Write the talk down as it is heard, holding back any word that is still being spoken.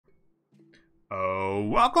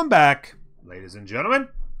Welcome back, ladies and gentlemen,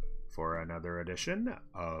 for another edition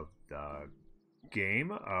of the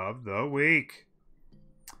Game of the Week.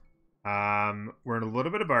 We're in a little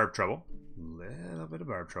bit of barb trouble.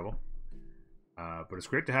 But it's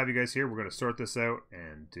great to have you guys here. We're going to sort this out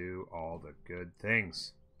and do all the good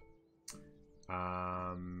things.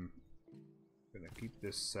 I'm going to keep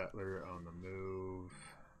this settler on the move.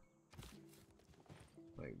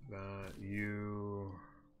 Like that. You...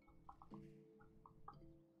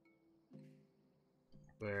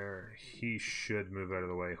 there. He should move out of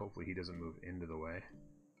the way. Hopefully he doesn't move into the way.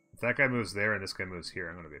 If that guy moves there and this guy moves here,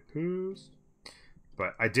 I'm going to be pissed.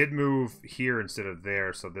 But I did move here instead of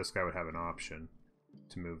there, so this guy would have an option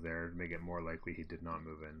to move there to make it more likely he did not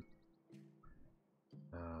move in.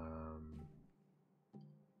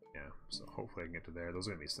 Yeah, so hopefully I can get to there. Those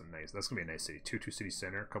are going to be some nice... that's going to be a nice city. 2-2 city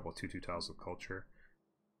center, a couple of 2-2 tiles of culture.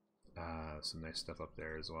 Some nice stuff up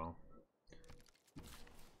there as well.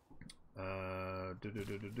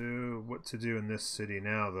 What to do in this city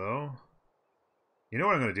now, though? You know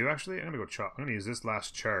what I'm going to do, actually? I'm going to go chop... I'm going to use this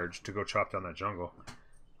last charge to go chop down that jungle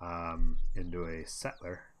into a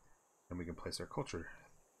settler. And we can place our culture.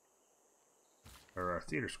 Or our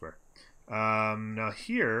theater square. Now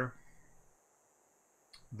here...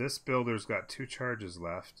 this builder's got 2 charges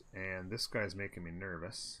left, and this guy's making me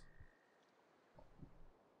nervous.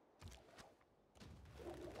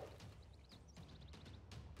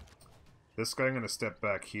 This guy, I'm going to step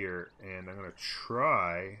back here, and I'm going to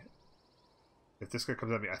try... if this guy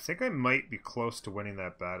comes at me, I think I might be close to winning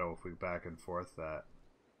that battle if we back and forth that.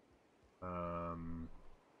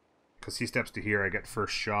 Because he steps to here, I get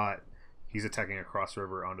first shot. He's attacking across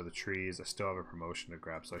river onto the trees. I still have a promotion to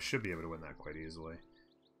grab, so I should be able to win that quite easily.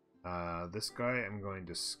 This guy I'm going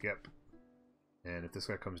to skip. And if this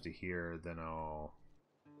guy comes to here, then I'll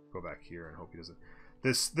go back here and hope he doesn't...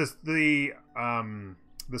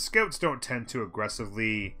 The scouts don't tend to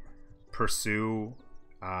aggressively pursue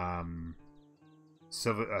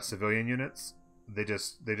civilian units. They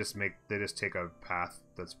just take a path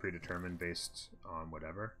that's predetermined based on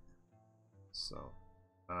whatever. So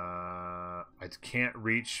I can't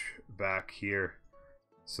reach back here,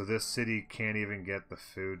 so this city can't even get the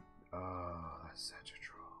food. Oh, that's such a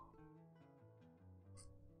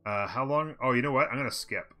troll. How long? Oh, you know what? I'm gonna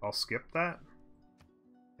skip. I'll skip that.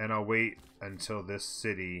 And I'll wait until this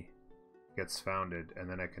city gets founded, and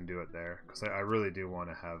then I can do it there. Because I really do want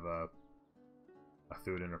to have a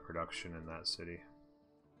food and a production in that city.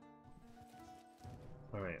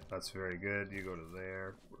 Alright, that's very good. You go to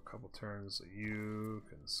there for a couple turns. So you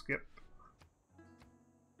can skip.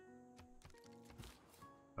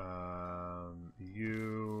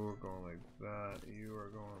 You are going like that. You are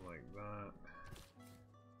going like that.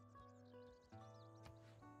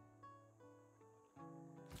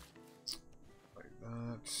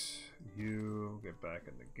 That. You get back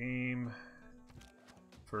in the game.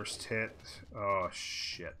 First hit. Oh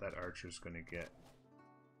shit, that archer's gonna get...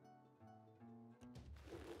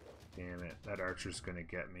 damn it, that archer's gonna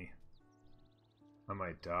get me. I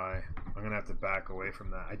might die. I'm gonna have to back away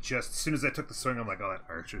from that. As soon as I took the swing, I'm like, oh, that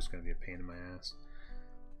archer's gonna be a pain in my ass.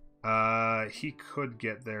 He could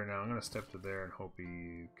get there now. I'm gonna step to there and hope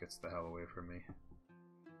he gets the hell away from me.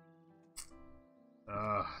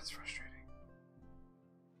 That's frustrating.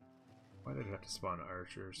 Why did it have to spawn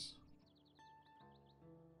archers?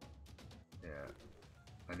 Yeah,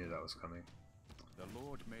 I knew that was coming. The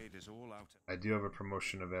Lord made us all out. I do have a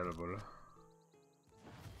promotion available,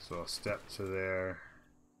 so I'll step to there,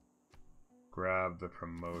 grab the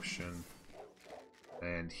promotion,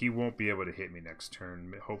 and he won't be able to hit me next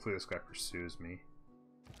turn. Hopefully this guy pursues me.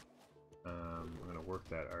 I'm gonna work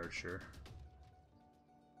that archer.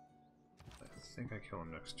 I think I kill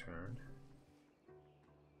him next turn.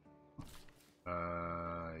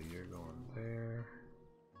 You're going there.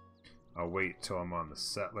 I'll wait till I'm on the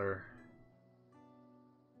settler.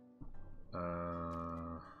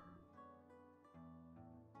 Yeah,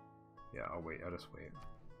 I'll wait. I'll just wait.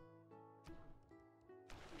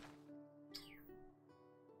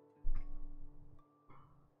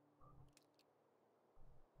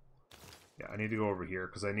 Yeah, I need to go over here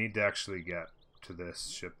because I need to actually get to this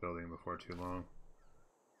shipbuilding before too long.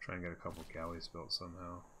 Try and get a couple galleys built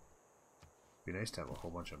somehow. Be nice to have a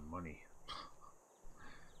whole bunch of money.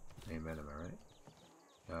 Amen, am I right?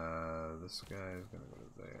 This guy's gonna go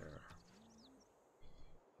to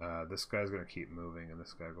there. This guy's gonna keep moving, and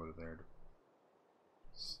this guy go to there to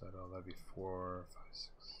settle. That'd be 4, 5,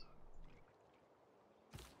 6.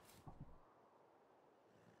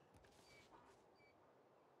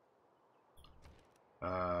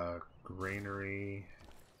 Granary.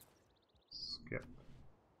 Skip.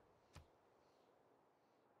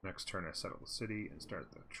 next turn I settle the city and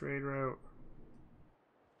start the trade route.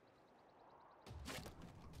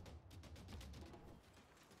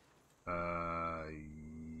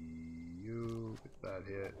 You get that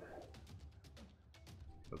hit.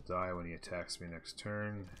 He'll die when he attacks me next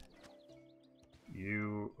turn.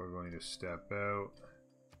 You are going to step out.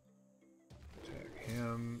 Attack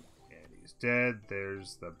him. And he's dead.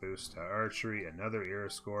 There's the boost to archery. Another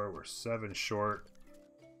era score. We're 7 short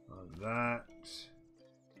on that.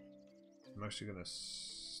 I'm actually going to...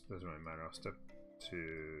 Doesn't really matter. I'll step to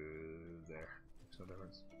there. Makes no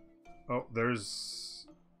difference. Oh, there's...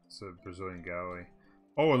 It's a Brazilian gallery.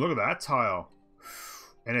 Oh, and look at that tile.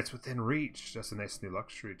 And it's within reach. That's a nice new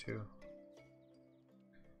luxury, too.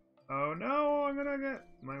 Oh no, I'm gonna get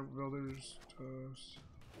my builder's toast.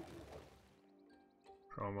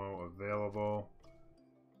 Promo available.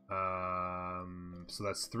 So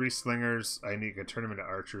that's 3 slingers. I need to turn them into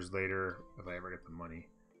archers later if I ever get the money.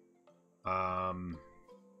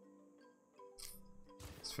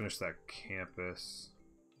 Let's finish that campus.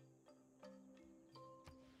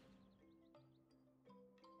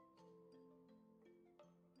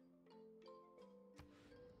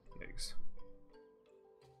 Yikes.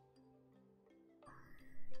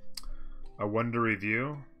 A one to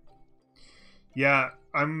review. Yeah,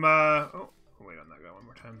 I'm oh, wait on that guy one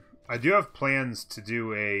more time. I do have plans to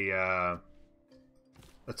do a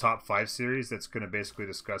top 5 series that's going to basically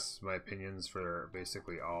discuss my opinions for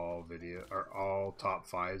basically all video or all top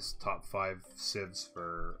 5s, top 5 civs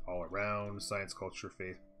for all around science, culture,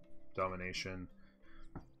 faith, domination.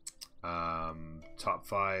 Top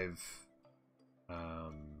 5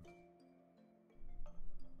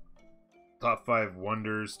 top 5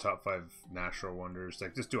 wonders, top 5 natural wonders.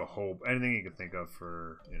 Like, just do a whole anything you can think of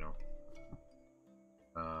for, you know,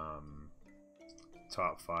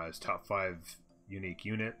 top 5s, top 5 unique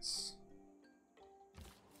units.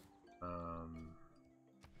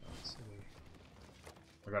 Let's see.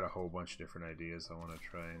 I got a whole bunch of different ideas I want to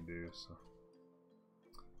try and do. So,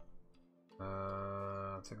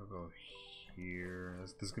 I think I'll go here.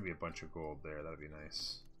 There's gonna be a bunch of gold there. That'd be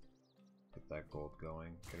nice. Get that gold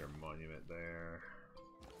going. Get our monument there.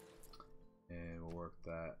 And we'll work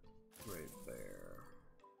that right there.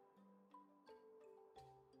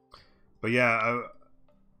 But yeah,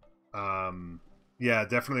 yeah,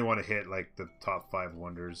 definitely want to hit like the top 5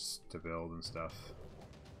 wonders to build and stuff.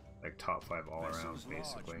 Like top 5 all around,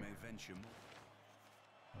 basically. Alright,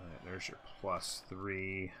 there's your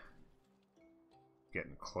 +3.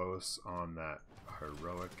 Getting close on that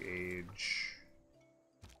heroic age.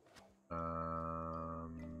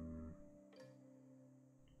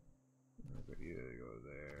 You to go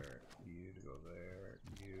there, you to go there,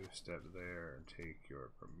 you step there and take your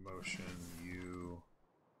promotion. You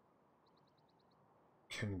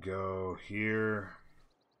can go here.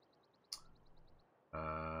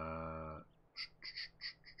 I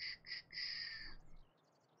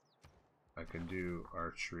can do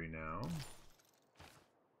archery now.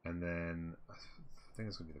 And then I think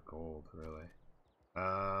it's gonna be the gold, really.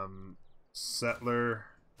 Settler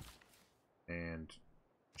and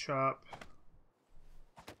chop.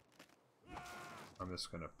 I'm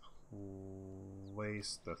just gonna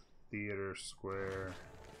place the theater square,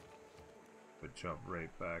 but jump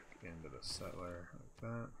right back into the settler like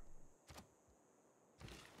that.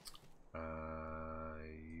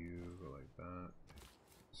 You go like that.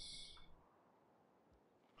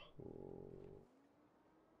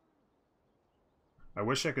 I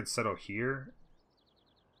wish I could settle here.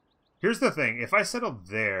 Here's the thing, if I settled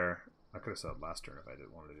there, I could have settled last turn if I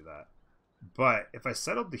didn't want to do that. But if I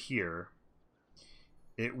settled to here,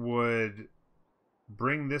 it would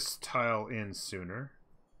bring this tile in sooner,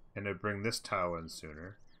 and it would bring this tile in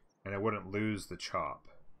sooner, and I wouldn't lose the chop.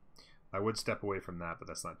 I would step away from that, but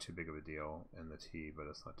that's not too big of a deal, and the T, but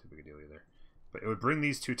it's not too big a deal either. But it would bring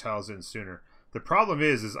these 2 tiles in sooner. The problem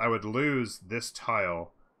is I would lose this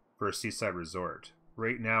tile for a seaside resort.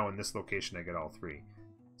 Right now in this location I get all 3.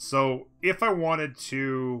 So if I wanted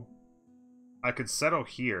to, I could settle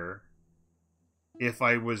here if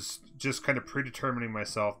I was just kind of predetermining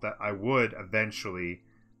myself that I would eventually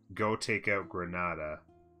go take out Granada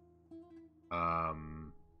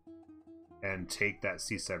and take that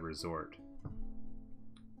seaside resort,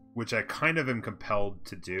 which I kind of am compelled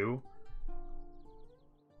to do.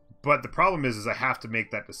 But the problem is I have to make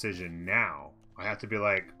that decision now. I have to be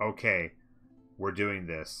like, okay, we're doing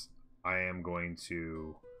this. I am going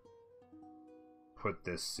to put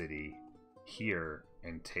this city here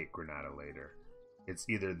and take Granada later. It's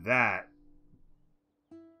either that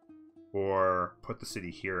or put the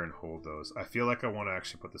city here and hold those. I feel like I want to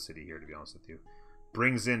actually put the city here, to be honest with you.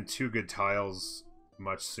 Brings in 2 good tiles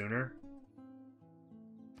much sooner.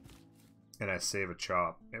 And I save a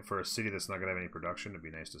chop. And for a city that's not going to have any production, it'd be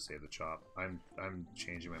nice to save the chop. I'm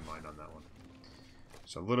changing my mind on that one.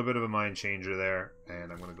 So a little bit of a mind changer there.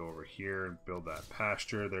 And I'm going to go over here and build that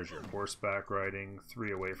pasture. There's your horseback riding.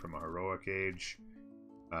 3 away from a heroic age.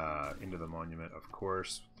 Into the monument, of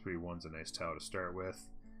course. 3-1's a nice tile to start with.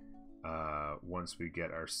 Once we get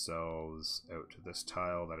ourselves out to this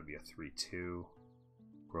tile, that'll be a 3-2.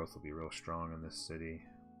 Growth will be real strong in this city.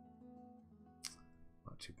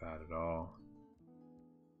 Not too bad at all.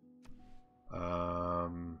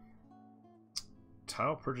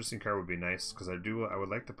 Tile purchasing card would be nice because I would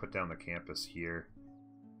like to put down the campus here,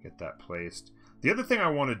 get that placed. The other thing I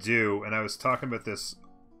want to do, and I was talking about this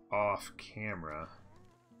off camera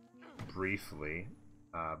briefly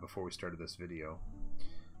before we started this video,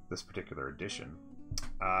 this particular edition,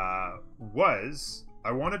 was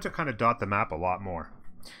I wanted to kind of dot the map a lot more.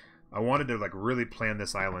 I wanted to like really plan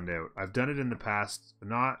this island out. I've done it in the past,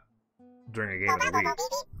 not during a game of the week.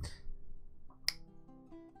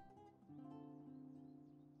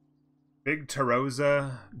 Big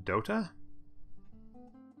Taroza Dota?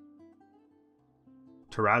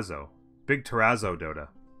 Terrazzo. Big Terrazzo Dota.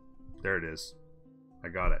 There it is. I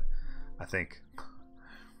got it. I think.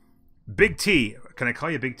 Big T. Can I call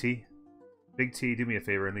you Big T? Big T, do me a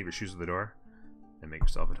favor and leave your shoes at the door and make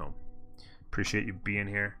yourself at home. Appreciate you being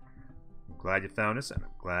here. I'm glad you found us and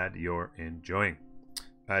I'm glad you're enjoying.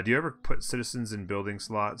 Do you ever put citizens in building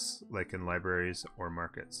slots like in libraries or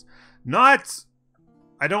markets? Not...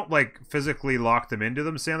 I don't like physically lock them into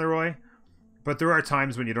them, San Leroy, but there are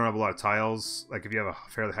times when you don't have a lot of tiles. Like if you have a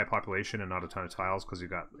fairly high population and not a ton of tiles, because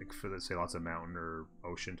you've got, like, for let's say lots of mountain or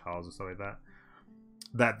ocean tiles and stuff like that,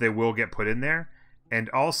 that they will get put in there.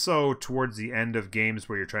 And also towards the end of games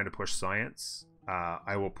where you're trying to push science,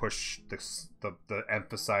 I will push the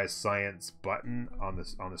emphasize science button on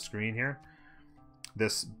the screen here.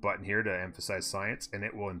 This button here to emphasize science, and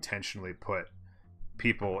it will intentionally put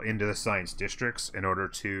people into the science districts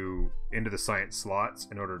into the science slots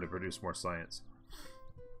in order to produce more science.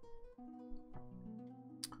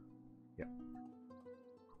 Yeah.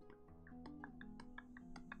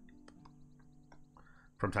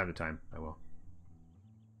 From time to time, I will.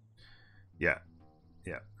 Yeah.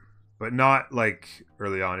 Yeah. But not like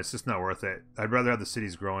early on. It's just not worth it. I'd rather have the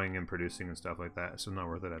cities growing and producing and stuff like that. It's just not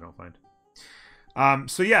worth it, I don't find.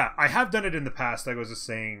 So yeah, I have done it in the past. Like I was just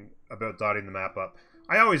saying about dotting the map up.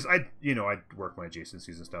 I'd work my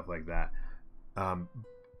adjacencies and stuff like that. I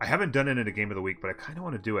haven't done it in a game of the week, but I kind of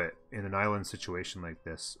want to do it in an island situation like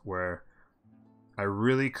this, where I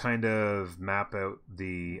really kind of map out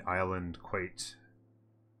the island quite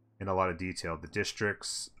in a lot of detail. The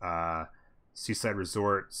districts, seaside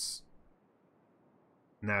resorts,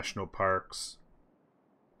 national parks,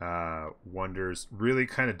 wonders. Really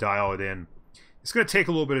kind of dial it in. It's going to take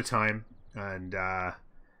a little bit of time, and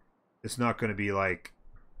it's not going to be like,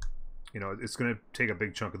 it's going to take a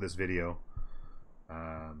big chunk of this video.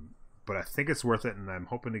 But I think it's worth it, and I'm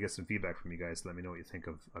hoping to get some feedback from you guys. Let me know what you think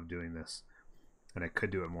of doing this. And I could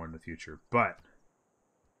do it more in the future. But,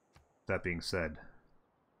 that being said,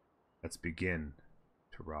 let's begin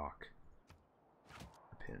to rock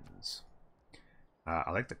the pins.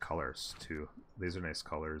 I like the colors, too. These are nice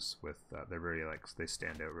colors. They're very, they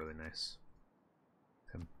stand out really nice.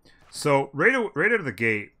 So, right out of the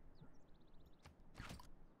gate,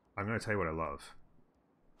 I'm going to tell you what I love.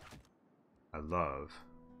 I love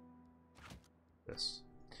this.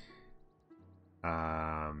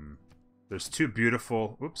 There's two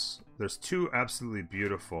beautiful, there's two absolutely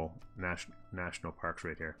beautiful national parks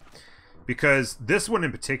right here. Because this one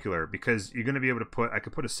in particular, because you're going to be able to I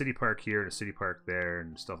could put a city park here and a city park there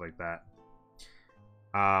and stuff like that.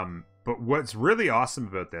 But what's really awesome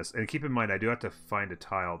about this, and keep in mind I do have to find a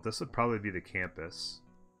tile. This would probably be the campus.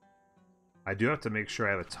 I do have to make sure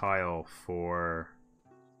I have a tile for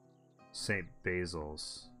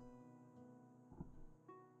st.basils.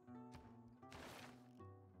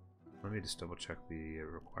 Let me just double check the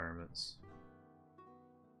requirements.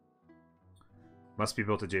 Must be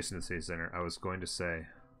built adjacent to the city center. I was going to say.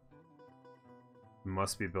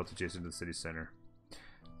 Must be built adjacent to the city center.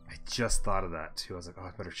 I just thought of that too. I was like, oh,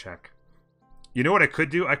 I better check. You know what I could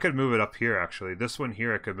do? I could move it up here, actually. This one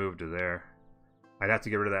here I could move to there. I'd have to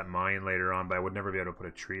get rid of that mine later on, but I would never be able to put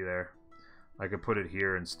a tree there. I could put it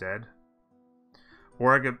here instead.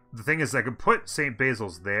 Or the thing is, I could put St.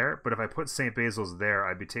 Basil's there, but if I put St. Basil's there,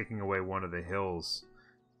 I'd be taking away one of the hills.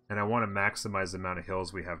 And I want to maximize the amount of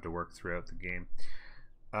hills we have to work throughout the game.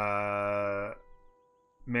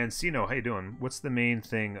 Mancino, how you doing? What's the main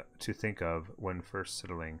thing to think of when first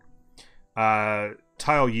settling?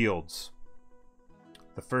 Tile yields.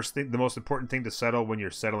 the most important thing to settle when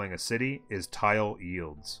you're settling a city is tile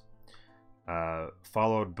yields.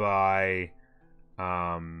 Followed by,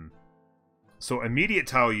 so immediate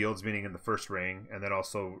tile yields, meaning in the first ring, and then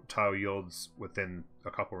also tile yields within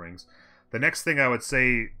a couple rings. The next thing I would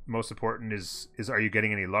say most important is are you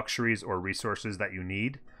getting any luxuries or resources that you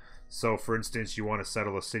need? So for instance, you want to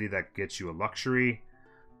settle a city that gets you a luxury,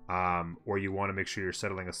 or you want to make sure you're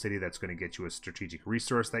settling a city that's going to get you a strategic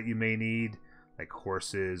resource that you may need, like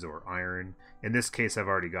horses or iron. In this case, I've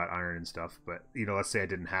already got iron and stuff, but you know, let's say I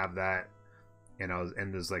didn't have that,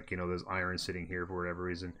 and there's like, you know, there's iron sitting here for whatever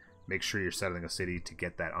reason. Make sure you're settling a city to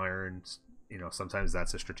get that iron. You know, sometimes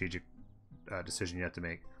that's a strategic decision you have to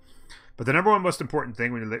make. But the number one most important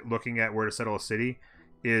thing when you're looking at where to settle a city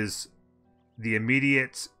is the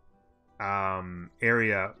immediate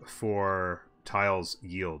area for tiles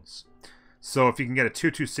yields. So if you can get a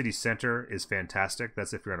 2/2 city center is fantastic.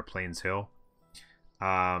 That's if you're on a Plains Hill.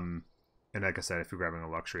 And like I said, if you're grabbing a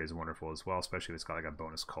luxury is wonderful as well, especially if it's got like a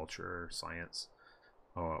bonus culture or science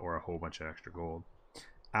or a whole bunch of extra gold.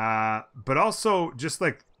 But also just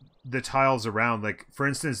like the tiles around, like for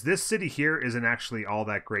instance, this city here isn't actually all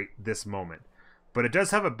that great this moment, but it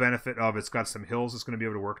does have a benefit of it's got some hills it's going to be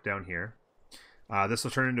able to work down here. This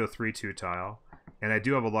will turn into a 3/2 tile, and I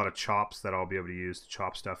do have a lot of chops that I'll be able to use to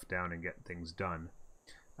chop stuff down and get things done.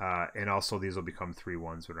 And also these will become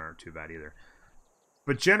 3/1s, which aren't too bad either.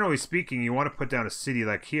 But generally speaking, you want to put down a city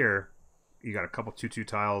like here. You got a couple 2/2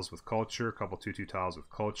 tiles with culture, a couple 2/2 tiles with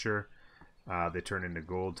culture. They turn into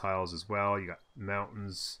gold tiles as well. You got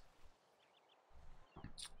mountains.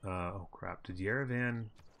 Oh crap! Did Yerevan?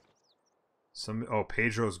 Oh,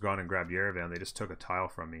 Pedro's gone and grabbed Yerevan. They just took a tile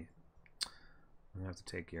from me. I'm gonna have to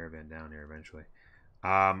take Yerevan down here eventually.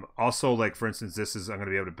 Also, like for instance, I'm gonna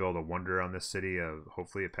be able to build a wonder on this city.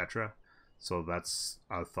 Hopefully a Petra. So that's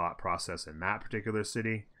a thought process in that particular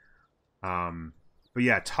city. But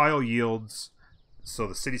yeah, tile yields. So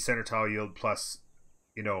the city center tile yield plus,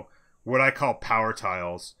 you know, what I call power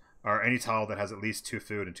tiles are any tile that has at least 2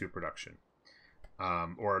 food and 2 production,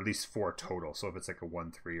 or at least 4 total. So if it's like a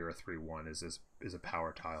 1/3 or a 3/1 is a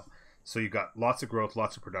power tile. So you got lots of growth,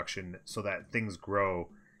 lots of production, so that things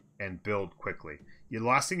grow and build quickly. The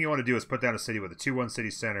last thing you want to do is put down a city with a 2/1 city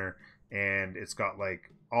center, and it's got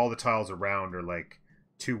like all the tiles around are like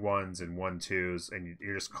 2/1s and 1/2s, and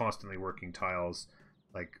you're just constantly working tiles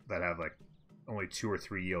like that have like only 2 or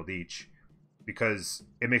 3 yield each. Because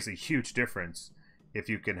it makes a huge difference if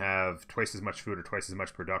you can have twice as much food or twice as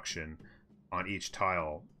much production on each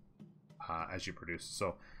tile as you produce.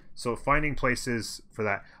 So finding places for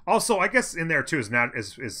that. Also, I guess in there too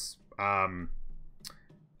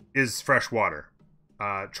is fresh water.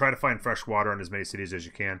 Try to find fresh water in as many cities as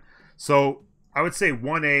you can. So I would say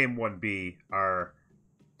 1A and 1B are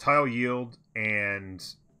tile yield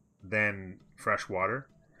and then fresh water.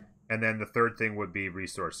 And then the third thing would be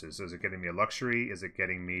resources. Is it getting me a luxury? Is it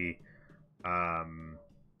getting me a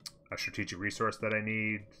strategic resource that I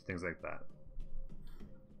need? Things like that.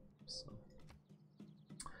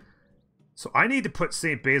 So I need to put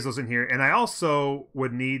st.basils in here. And I also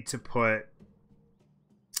would need to put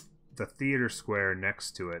the theater square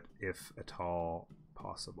next to it, if at all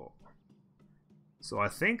possible. So I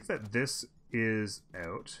think that this is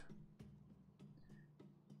out.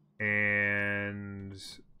 And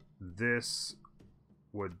this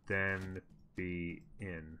would then be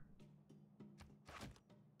in.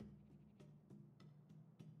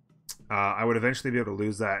 I would eventually be able to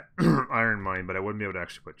lose that iron mine, but I wouldn't be able to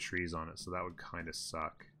actually put trees on it, so that would kind of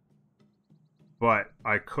suck. But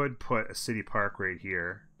I could put a city park right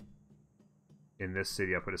here. In this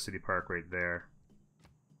city, I'll put a city park right there.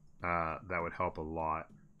 That would help a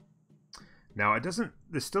lot. Now, this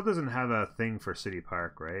still doesn't have a thing for city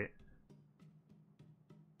park, right?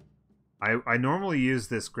 I normally use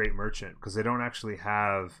this Great Merchant because they don't actually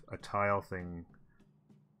have a tile thing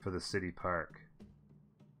for the city park.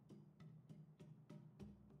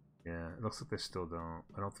 Yeah, it looks like they still don't.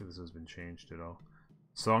 I don't think this has been changed at all.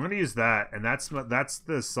 So I'm going to use that, and that's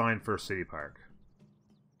the sign for city park.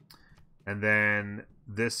 And then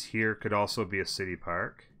this here could also be a city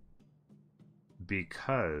park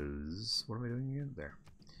because what am I doing again? There.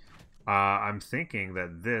 I'm thinking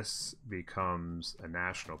that this becomes a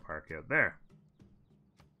national park out there.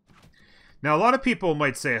 Now, a lot of people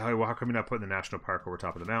might say, "Hey, well, how come you're not putting the national park over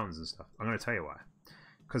top of the mountains and stuff?" I'm going to tell you why.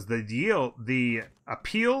 Because the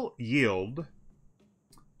appeal yield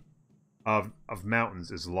of mountains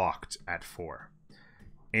is locked at 4,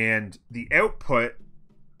 and the output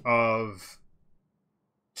of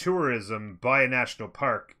tourism by a national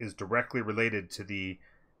park is directly related to the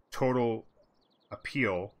total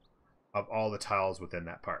appeal of all the tiles within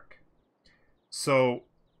that park. So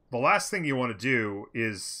the last thing you want to do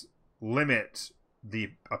is limit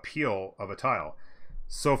the appeal of a tile.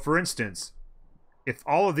 So for instance, if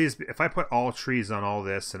I put all trees on all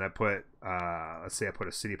this, and I put, let's say I put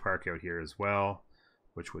a city park out here as well,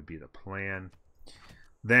 which would be the plan,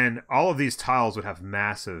 then all of these tiles would have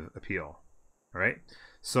massive appeal. All right.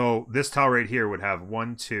 So this tile right here would have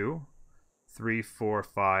 1, 2, 3, 4,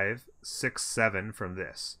 5, 6, 7 from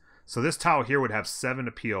this. So this tile here would have 7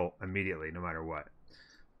 appeal immediately, no matter what.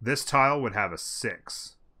 This tile would have a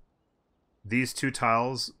 6. These two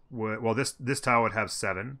tiles would, well, this tile would have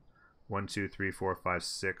 7. 1, 2, 3, 4, 5,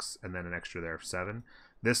 6, and then an extra there of 7.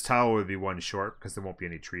 This tile would be 1 short because there won't be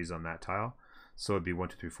any trees on that tile. So it'd be 1,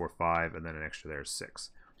 2, 3, 4, 5, and then an extra there is 6.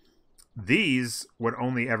 These would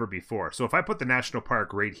only ever be 4. So if I put the national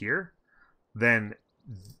park right here, then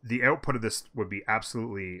the output of this would be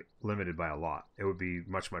absolutely limited by a lot. It would be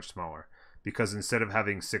much, much smaller. Because instead of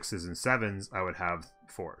having 6s and 7s, I would have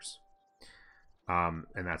 4s.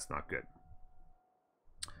 And that's not good.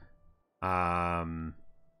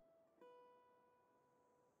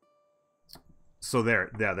 So there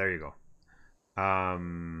you go.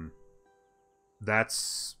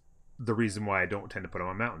 That's the reason why I don't tend to put them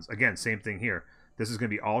on mountains. Again, same thing here. This is going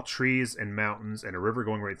to be all trees and mountains and a river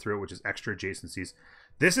going right through it, which is extra adjacencies.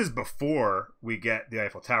 This is before we get the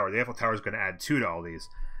Eiffel Tower. The Eiffel Tower is going to add 2 to all these.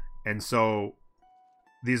 And so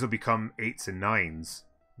these will become 8s and 9s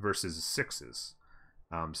versus 6s.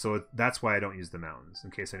 So that's why I don't use the mountains. In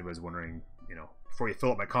case anybody's wondering, you know, before you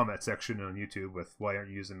fill up my comment section on YouTube with why aren't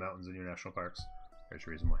you using mountains in your national parks? There's a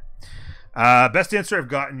reason why. Best answer I've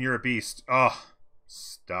gotten, you're a beast. Oh,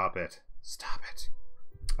 stop it. Stop it.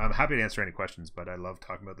 I'm happy to answer any questions, but I love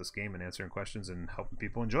talking about this game and answering questions and helping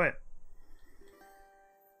people enjoy it.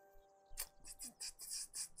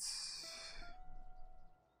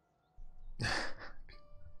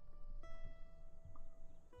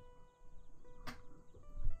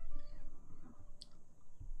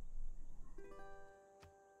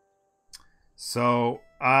 So,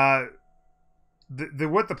 what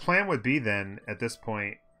the plan would be then at this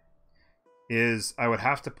point is I would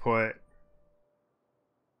have to put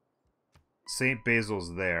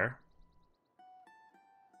st.basils there.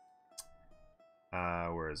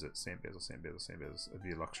 Where is it? St.basils. It'd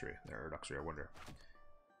be a luxury. There, luxury, I wonder.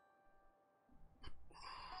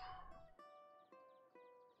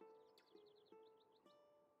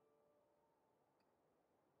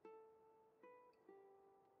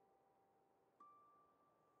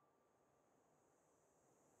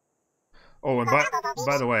 Oh, and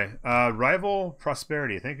by the way, Rival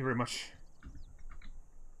Prosperity, thank you very much.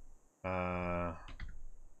 The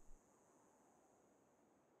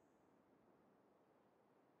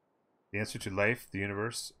answer to life, the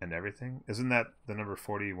universe, and everything. Isn't that the number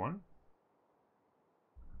 41?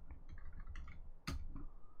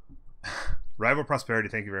 Rival Prosperity,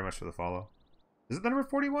 thank you very much for the follow. Is it the number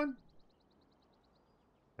 41?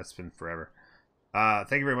 That's been forever.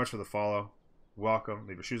 Thank you very much for the follow. Welcome.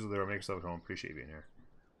 Leave your shoes with her. Make yourself at home. Appreciate you being here.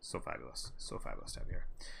 So fabulous. So fabulous to have you here.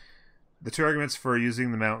 The 2 arguments for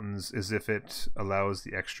using the mountains is if it allows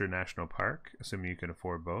the extra national park, assuming you can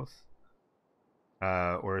afford both.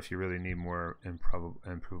 Or if you really need more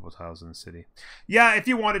improvable tiles in the city. Yeah, if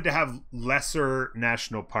you wanted to have lesser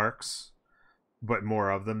national parks, but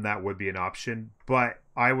more of them, that would be an option. But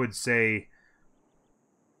I would say,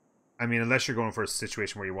 I mean, unless you're going for a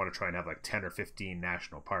situation where you want to try and have like 10 or 15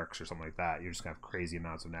 national parks or something like that, you're just going to have crazy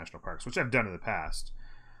amounts of national parks, which I've done in the past.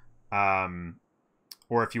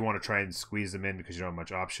 Or if you want to try and squeeze them in because you don't have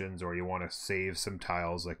much options, or you want to save some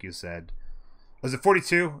tiles, like you said. Was it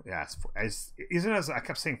 42? Yeah, isn't it? I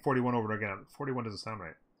kept saying 41 over and again. 41 doesn't sound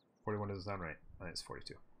right. 41 doesn't sound right. I think it's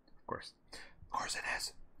 42. Of course it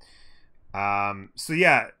is. So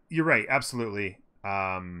yeah, you're right. Absolutely.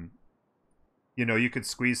 You know, you could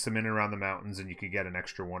squeeze some in around the mountains, and you could get an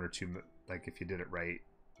extra 1 or 2. Like if you did it right,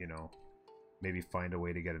 you know, maybe find a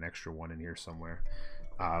way to get an extra 1 in here somewhere.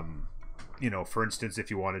 You know, for instance, if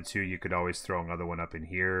you wanted to, you could always throw another one up in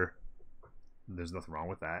here. There's nothing wrong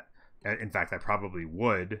with that. In fact, I probably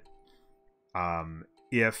would.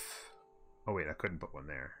 If... Oh, wait, I couldn't put one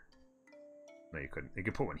there. No, you couldn't. You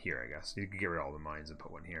could put one here, I guess. You could get rid of all the mines and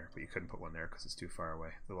put one here. But you couldn't put one there because it's too far away.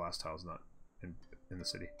 The last tile's not in the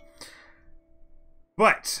city.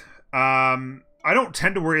 But, I don't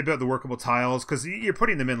tend to worry about the workable tiles because you're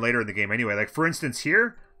putting them in later in the game anyway. Like, for instance,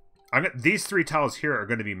 here, these 3 tiles here are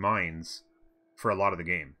going to be mines for a lot of the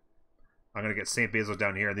game. I'm going to get St. Basils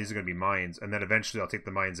down here, and these are going to be mines. And then eventually I'll take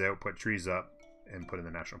the mines out, put trees up, and put in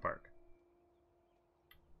the national park.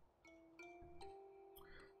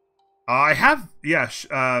 I have, yeah,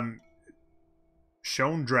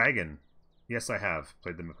 Shown Dragon. Yes, I have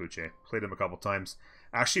played the Mapuche. Played him a couple times.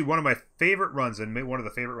 Actually, one of my favorite runs, and one of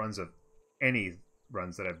the favorite runs of any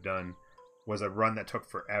runs that I've done, was a run that took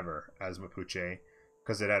forever as Mapuche,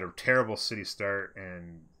 because it had a terrible city start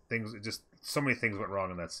and things. Just so many things went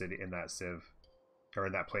wrong in that city, in that civ, or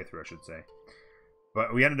in that playthrough, I should say.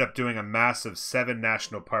 But we ended up doing a massive 7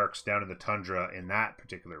 national parks down in the tundra in that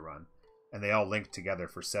particular run, and they all linked together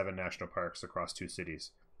for 7 national parks across 2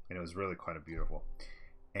 cities, and it was really kind of beautiful.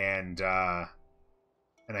 And I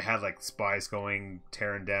had like spies going,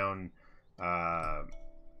 tearing down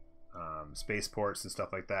spaceports and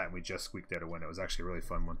stuff like that, and we just squeaked out a win. It was actually a really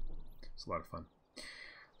fun one. It's a lot of fun.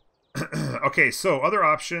 Okay, so other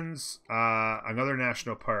options. Another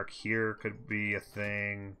national park here could be a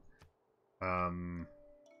thing.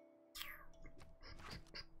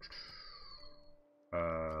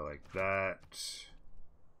 Like that,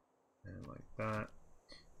 and like that.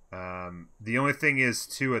 The only thing is,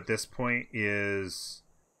 too, at this point is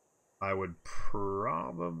I would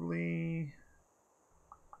probably...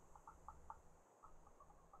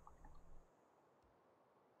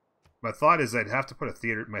 My thought is I'd have to put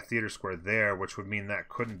my theater square there, which would mean that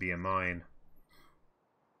couldn't be a mine.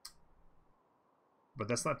 But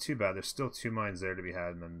that's not too bad. There's still 2 mines there to be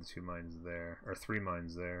had, and then the 2 mines there, or 3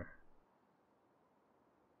 mines there.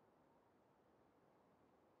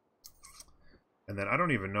 And then I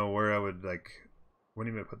don't even know where I would, like,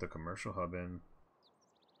 wouldn't even put the commercial hub in.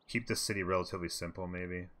 Keep the city relatively simple,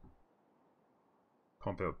 maybe.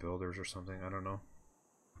 Pump out builders or something, I don't know.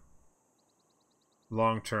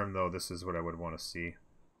 Long term, though, this is what I would want to see.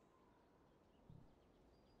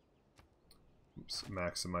 Oops,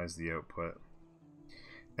 maximize the output.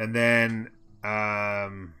 And then,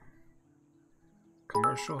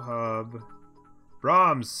 commercial hub.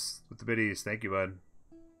 Brahms with the biddies. Thank you, bud.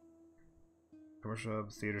 Commercial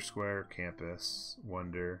hub, theater square, campus,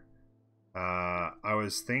 wonder. I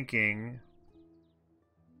was thinking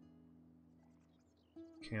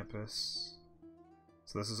campus.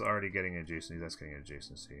 So this is already getting adjacency. That's getting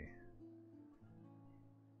adjacency.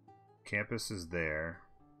 Campus is there.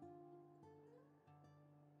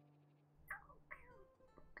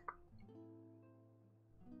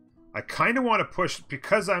 I kind of want to push,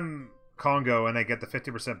 because I'm Congo and I get the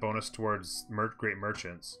 50% bonus towards great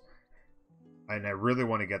merchants, and I really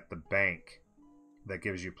want to get the bank that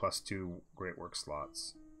gives you +2 great work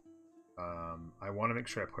slots. I want to make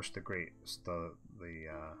sure I push the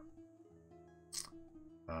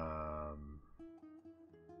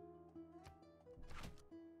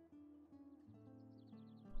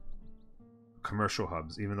commercial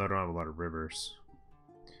hubs, even though I don't have a lot of rivers.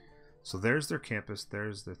 So there's their campus,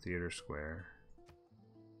 there's the theater square.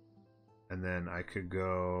 And then I could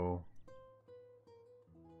go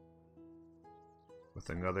with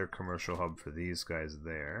another commercial hub for these guys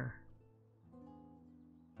there.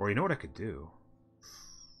 Or you know what I could do?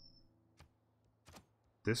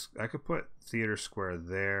 This, I could put theater square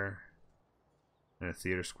there and a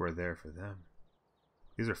theater square there for them.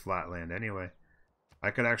 These are flat land anyway. I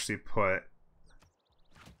could actually put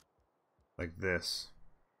like this.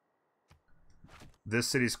 This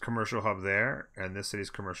city's commercial hub there, and this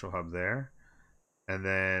city's commercial hub there. And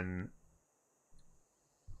then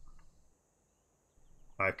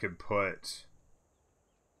I could put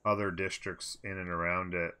other districts in and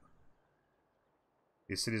around it.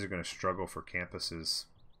 These cities are going to struggle for campuses,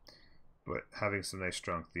 but having some nice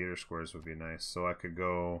strong theater squares would be nice. So I could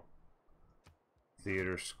go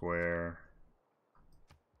theater square,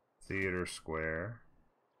 theater square,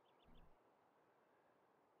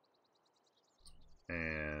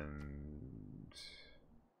 and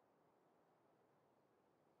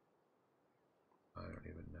I don't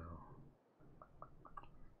even know.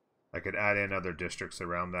 I could add in other districts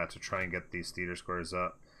around that to try and get these theater squares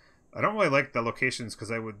up. I don't really like the locations because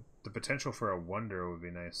the potential for a wonder would be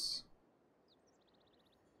nice.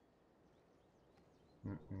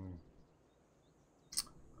 I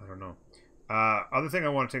don't know. Other thing I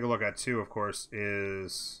want to take a look at too, of course,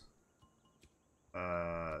 is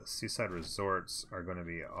seaside resorts are going to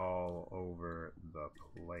be all over the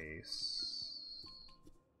place.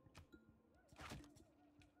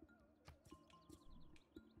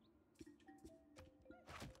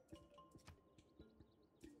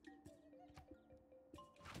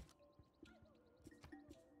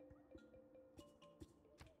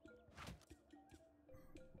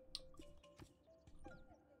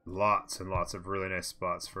 Lots and lots of really nice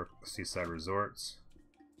spots for seaside resorts.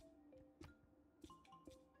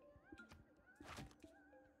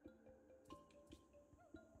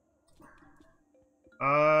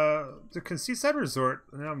 The seaside resort,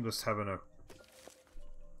 now I'm just having a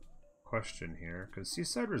question here. Could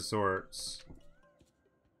seaside resorts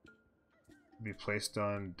be placed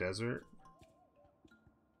on desert?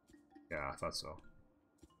 Yeah, I thought so.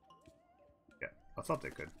 Yeah, I thought they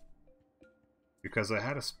could. Because I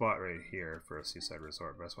had a spot right here for a seaside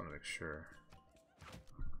resort, but I just want to make sure.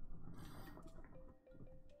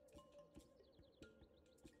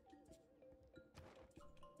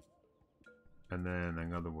 And then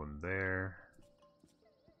another one there.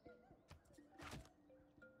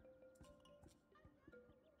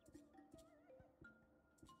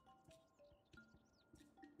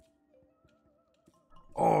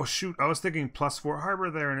 Oh shoot, I was thinking +4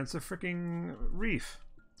 harbor there and it's a freaking reef.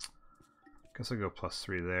 Guess I'll go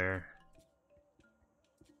 +3 there.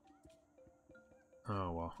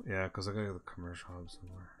 Oh well, yeah, because I gotta go to the commercial hub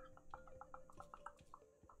somewhere.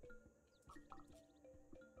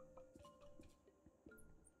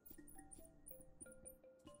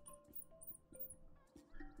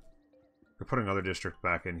 We're putting another district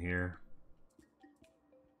back in here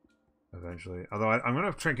eventually. Although I'm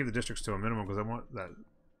gonna try and keep the districts to a minimum because I want that.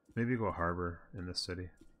 Maybe go harbor in this city.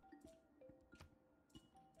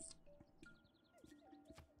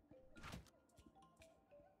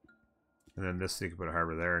 And then this city can put a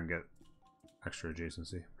harbor there and get extra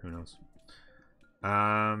adjacency. Who knows?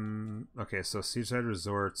 Okay, so seaside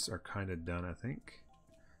resorts are kind of done, I think.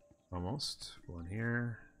 Almost. One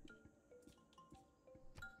here.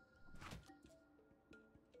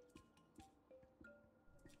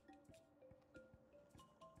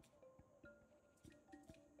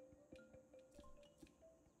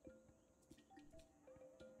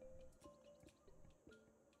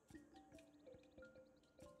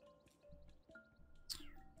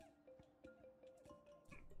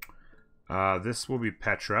 This will be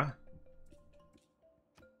Petra.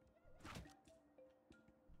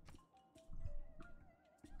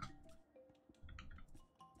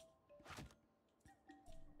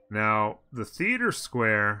 Now, the theater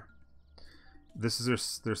square, this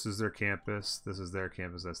is their campus, this is their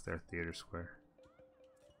campus, that's their theater square.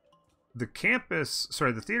 The campus,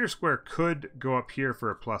 sorry, the theater square could go up here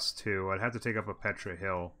for a +2. I'd have to take up a Petra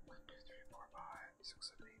Hill. 1, 2, 3, 4, 5,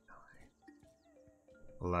 6, 7, 8,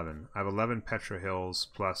 9. 11. I have 11 Petra Hills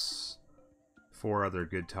plus 4 other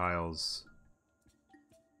good tiles.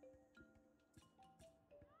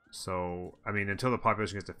 So, I mean, until the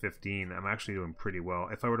population gets to 15, I'm actually doing pretty well.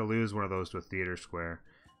 If I were to lose one of those to a theater square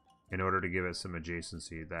in order to give it some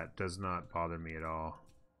adjacency, that does not bother me at all.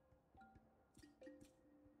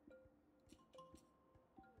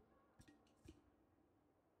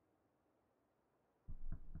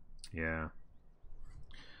 Yeah.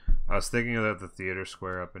 I was thinking about the theater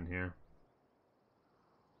square up in here.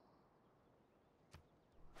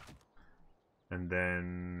 And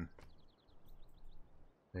then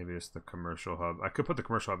maybe just the commercial hub. I could put the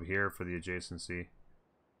commercial hub here for the adjacency.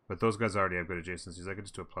 But those guys already have good adjacencies. I could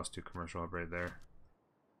just do a +2 commercial hub right there.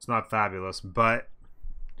 It's not fabulous, but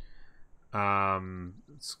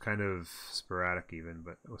it's kind of sporadic even,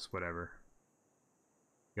 but it's whatever.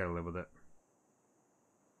 You gotta live with it.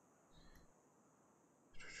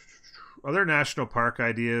 Other national park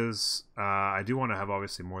ideas. I do want to have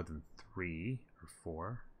obviously more than 3 or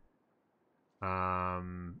 4.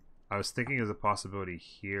 I was thinking as a possibility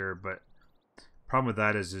here, but problem with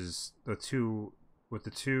that is the two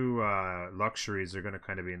luxuries are going to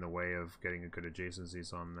kind of be in the way of getting a good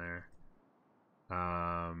adjacencies on there.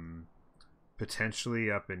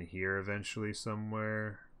 Potentially up in here eventually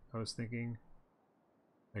somewhere. I was thinking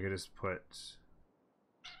I could just put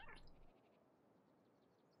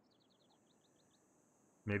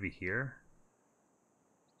maybe here.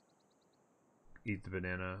 Eat the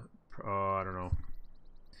banana. Oh, I don't know.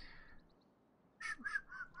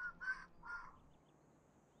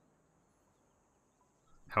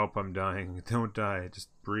 Help, I'm dying. Don't die. Just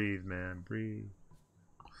breathe, man. Breathe.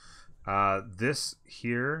 This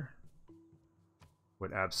here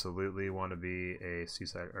would absolutely want to be a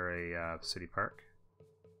seaside or a city park.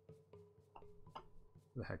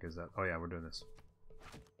 What the heck is that? Oh yeah, we're doing this.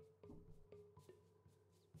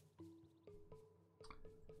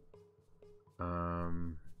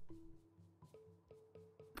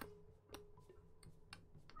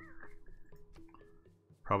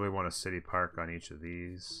 Probably want a city park on each of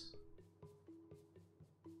these.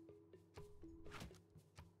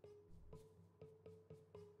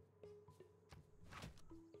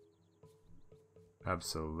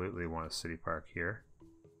 Absolutely want a city park here.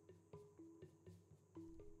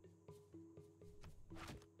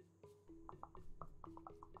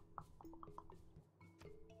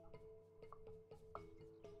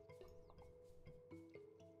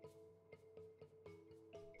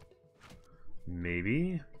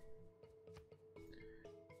 Maybe.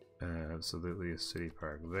 Absolutely a city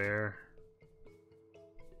park there.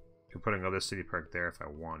 Could put another city park there if I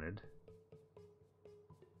wanted.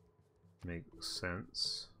 Makes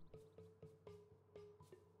sense.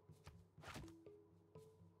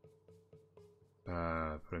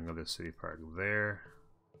 Put another city park there.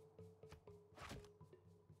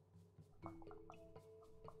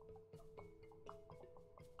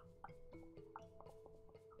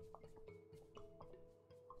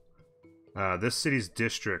 This city's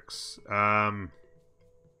districts.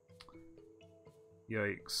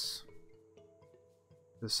 Yikes.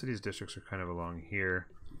 This city's districts are kind of along here.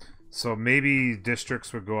 So maybe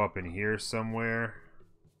districts would go up in here somewhere.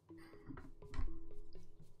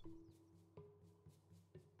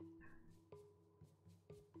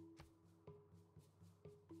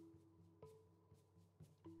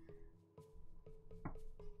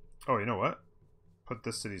 Oh, you know what? Put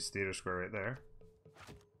this city's theater square right there.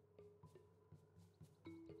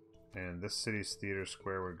 And this city's theater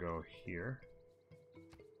square would go here.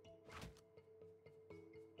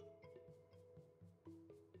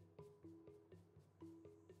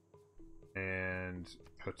 And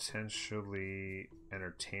potentially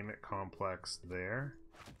entertainment complex there.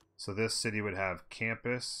 So this city would have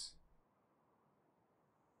campus,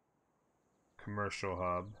 commercial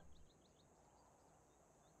hub,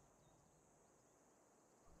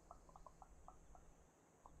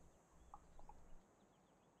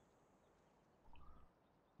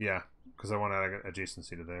 yeah, because I want to add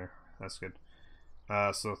adjacency to there. That's good.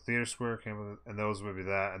 So theater square, campus, and those would be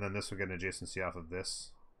that, and then this would get an adjacency off of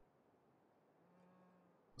this.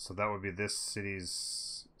 So that would be this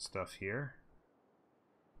city's stuff here.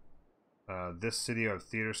 This city of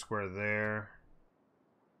theater square there.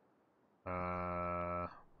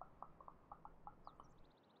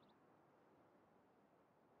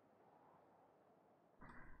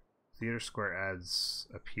 Theater square adds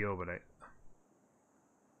appeal, but I'm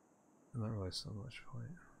not really so much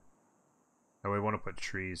point. Oh, we want to put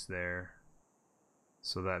trees there.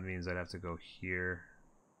 So that means I'd have to go here.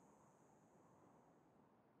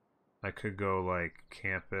 I could go like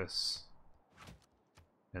campus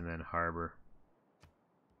and then harbor.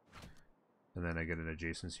 And then I get an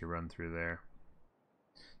adjacency run through there.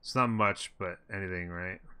 It's not much, but anything,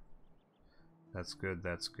 right? That's good,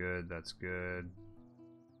 that's good, that's good.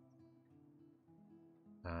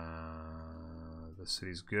 The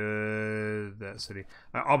city's good. That city.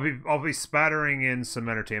 I'll be spattering in some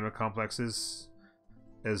entertainment complexes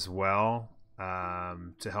as well,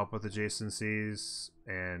 to help with adjacencies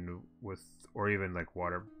and with, or even like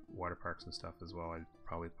water parks and stuff as well. I'd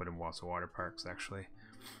probably put in Wassa water parks actually,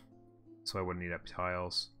 so I wouldn't need up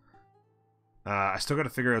tiles. I still got to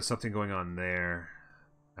figure out something going on there.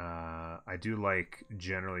 I do like,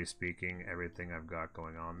 generally speaking, everything I've got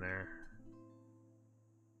going on there,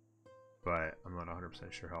 but I'm not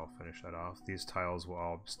 100% sure how I'll finish that off. These tiles will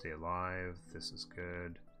all stay alive. This is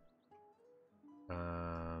good.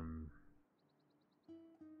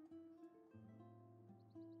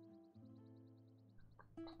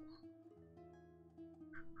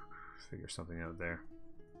 Figure something out there.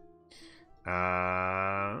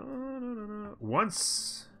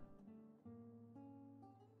 Once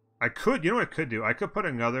I could, you know what I could do? I could put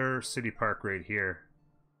another city park right here.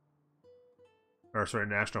 Or sorry,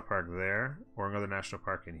 national park there. Or another national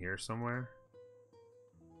park in here somewhere.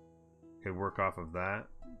 Could work off of that.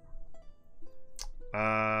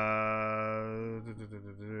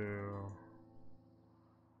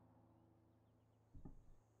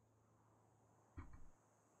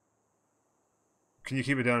 Can you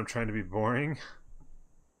keep it down? I'm trying to be boring.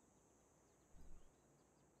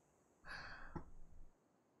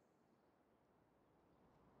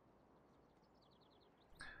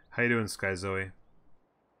 How you doing, Sky Zoe?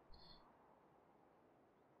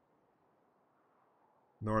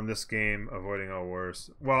 Norm this game, avoiding all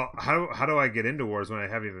wars. Well, how do I get into wars when I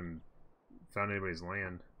haven't even found anybody's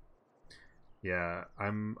land? Yeah,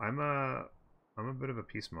 I'm a bit of a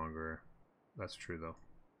peacemonger. That's true though.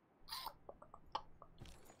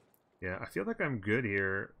 Yeah, I feel like I'm good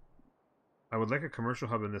here. I would like a commercial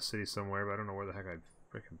hub in this city somewhere, but I don't know where the heck I'd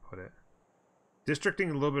freaking put it. Districting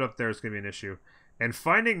a little bit up there is going to be an issue. And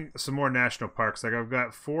finding some more national parks. Like, I've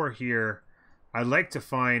got 4 here. I'd like to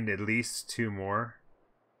find at least 2 more.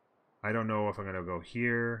 I don't know if I'm going to go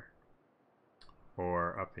here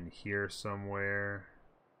or up in here somewhere.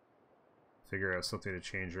 Figure out something to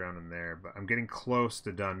change around in there. But I'm getting close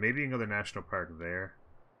to done. Maybe another national park there.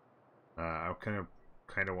 I kind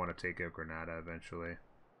of want to take out Granada eventually.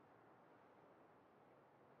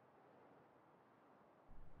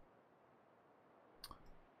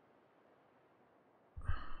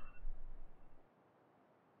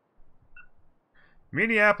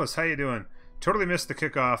 Minneapolis, how you doing? Totally missed the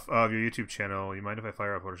kickoff of your YouTube channel. You mind if I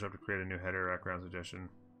fire up Photoshop to create a new header background suggestion?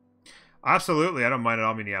 Absolutely, I don't mind at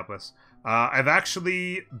all, Minneapolis. I've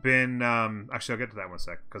actually been... actually, I'll get to that one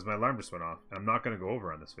sec, because my alarm just went off. And I'm not going to go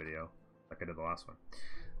over on this video, like I did the last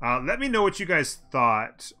one. Let me know what you guys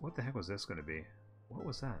thought. What the heck was this going to be? What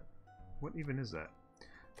was that? What even is that?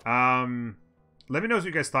 Let me know what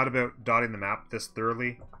you guys thought about dotting the map this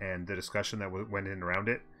thoroughly, and the discussion that went in around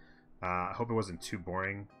it. I hope it wasn't too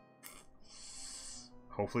boring.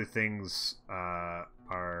 Hopefully things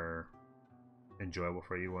are enjoyable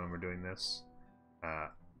for you when we're doing this. A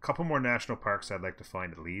couple more national parks I'd like to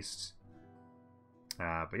find at least.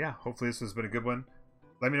 But yeah, hopefully this has been a good one.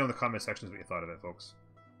 Let me know in the comment sections what you thought of it, folks.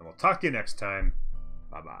 And we'll talk to you next time.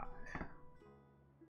 Bye-bye.